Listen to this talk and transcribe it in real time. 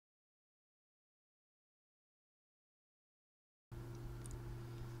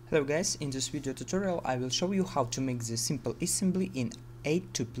Hello guys, in this video tutorial I will show you how to make the simple assembly in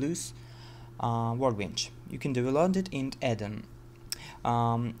A2Plus Workbench. You can download it in add-on.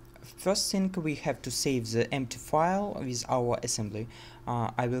 First thing, we have to save the empty file with our assembly.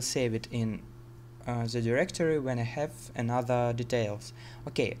 I will save it in the directory when I have another details.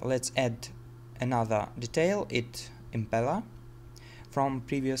 Okay, let's add another detail, it impeller from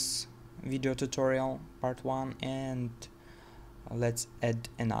previous video tutorial part 1, and let's add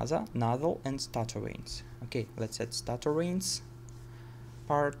another nozzle and starter vanes. Okay, let's add starter vanes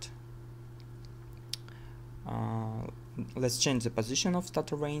part. Let's change the position of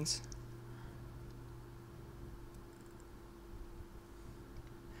starter vanes,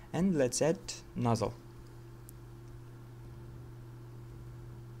 and let's add nozzle.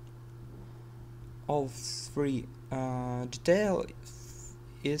 All three detail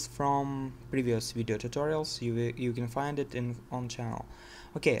is from previous video tutorials. You can find it on channel.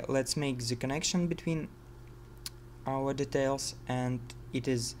 Okay, let's make the connection between our details, and it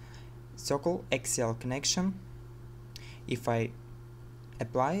is circle axial connection. If I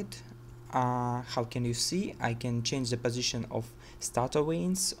apply it, how can you see? I can change the position of starter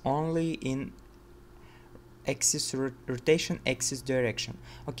vanes only in axis rotation axis direction.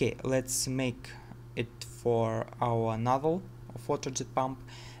 Okay, let's make it for our nozzle of water jet pump,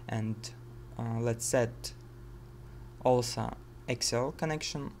 and let's set also axial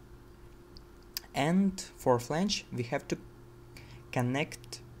connection, and for flange we have to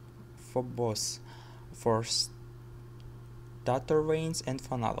connect for both, for starter vanes and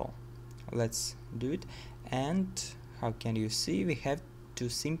for nozzle. Let's do it, and how can you see? We have to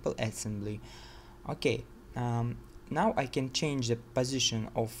simple assembly. Okay, now I can change the position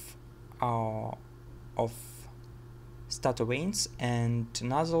of starter vanes, and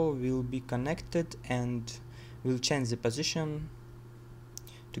nozzle will be connected and will change the position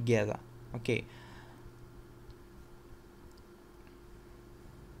together. Okay,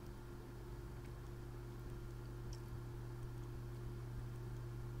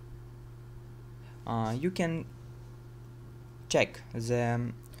 you can check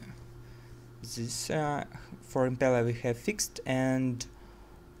the for impeller we have fixed and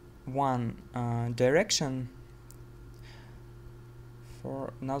one direction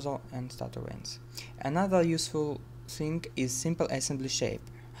for nozzle and starter vanes. Another useful thing is simple assembly shape.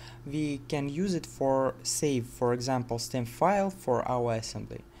 We can use it for save, for example, stem file for our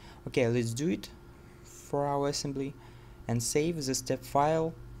assembly. Okay, let's do it for our assembly and save the step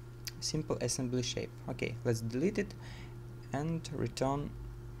file simple assembly shape. Okay, let's delete it and return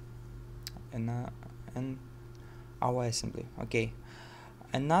and our assembly. Okay,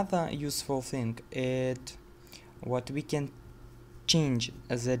 another useful thing is what we can change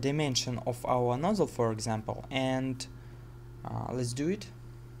the dimension of our nozzle, for example, and let's do it.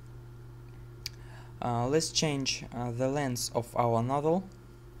 Let's change the length of our nozzle.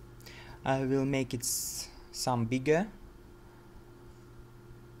 I will make it some bigger.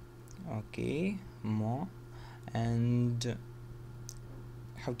 Okay, more, and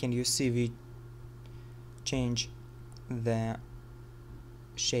how can you see? We change the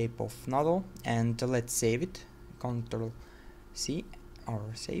shape of nozzle, and let's save it. Ctrl C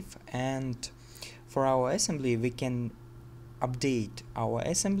or save, and for our assembly we can update our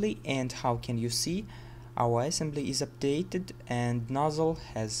assembly, and how can you see? Our assembly is updated and nozzle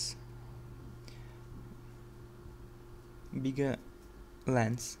has bigger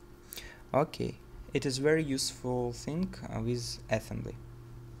length. Okay, it is very useful thing with assembly.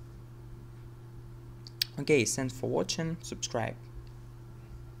 Okay, thanks for watching, subscribe.